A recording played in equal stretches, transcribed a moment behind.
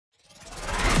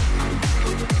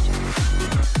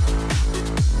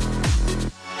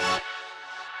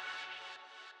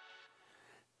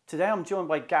Today I'm joined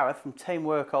by Gareth from Thame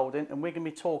Workholding, and we're going to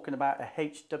be talking about a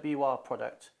HWR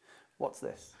product. What's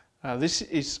this? This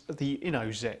is the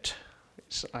InoZet.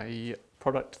 It's a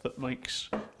product that makes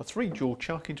a 3-jaw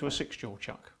chuck into a 6-jaw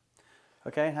chuck.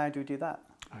 Okay, how do we do that?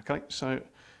 Okay, so it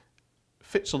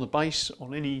fits on the base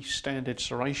on any standard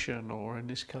serration, or in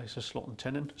this case a slot and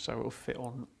tenon, so it will fit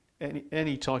on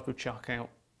any type of chuck out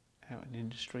in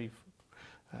industry.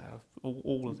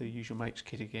 All of the usual makes,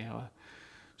 Kittigower,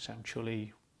 Sam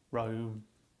Chully, Rome,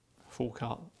 full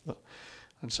cut,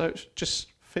 and so it just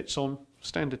fits on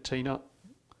standard T-nut.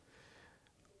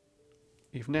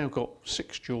 You've now got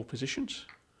 6 jaw positions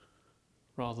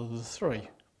rather than 3,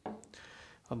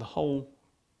 and the whole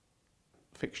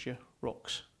fixture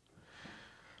rocks.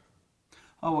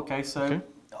 Oh, okay. So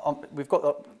we've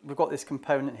got this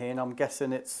component here, and I'm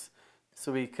guessing it's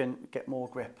so we can get more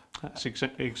grip. That's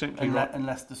exactly right. And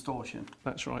less distortion.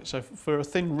 That's right. So for a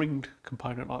thin ringed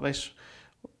component like this,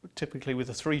 typically with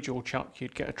a 3-jaw chuck,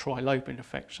 you'd get a trilobing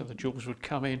effect. So the jaws would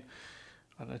come in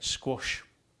and they'd squash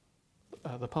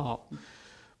the part.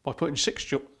 By putting 6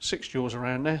 jaws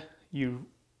around there, you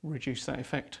reduce that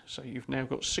effect. So you've now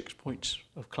got 6 points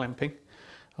of clamping,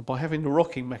 and by having the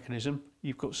rocking mechanism,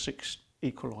 you've got 6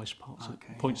 equalised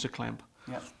points of clamp.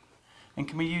 Yeah. And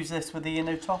can we use this with the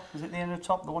InoTop? Is it the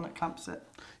InoTop, the one that clamps it?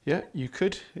 Yeah, you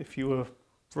could, if you were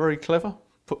very clever,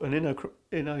 put an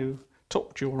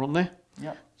InoTop jaw on there.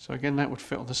 Yeah. So again, that would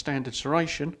fit on the standard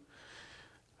serration.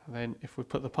 And then if we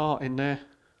put the part in there,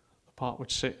 the part would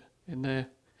sit in there,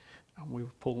 and we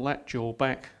would pull that jaw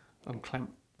back and clamp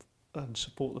and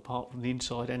support the part from the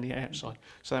inside and the outside.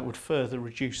 So that would further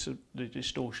reduce the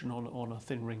distortion on a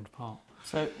thin ringed part.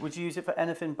 So would you use it for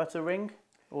anything but a ring,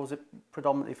 or is it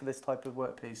predominantly for this type of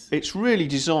workpiece? It's really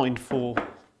designed for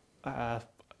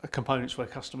components where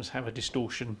customers have a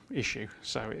distortion issue.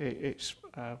 So it's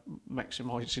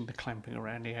maximising the clamping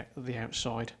around the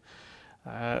outside.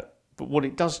 But what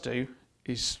it does do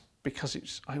is, because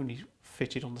it's only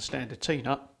fitted on the standard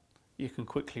T-nut, you can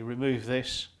quickly remove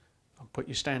this and put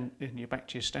your back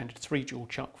to your standard 3-jaw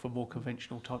chuck for more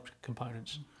conventional type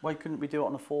components. Why couldn't we do it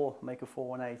on a 4, make a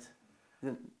 4 and 8?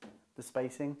 Isn't the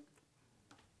spacing?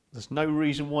 There's no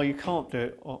reason why you can't do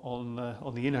it on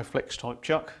the InoFlex type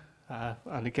chuck,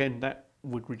 and again that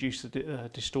would reduce the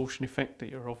distortion effect that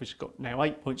you've obviously got now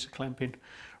 8 points of clamping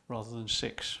rather than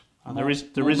 6. And there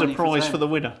is a prize for the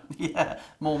winner. Yeah,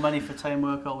 more money for Thame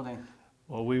Workholding.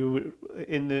 Well, we were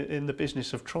in the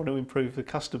business of trying to improve the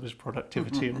customer's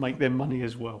productivity and make them money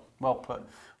as well. Well put,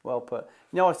 well put.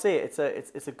 You know, I see it.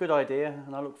 It's a good idea,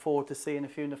 and I look forward to seeing a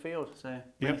few in the field. So,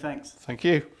 many thanks. Thank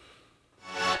you.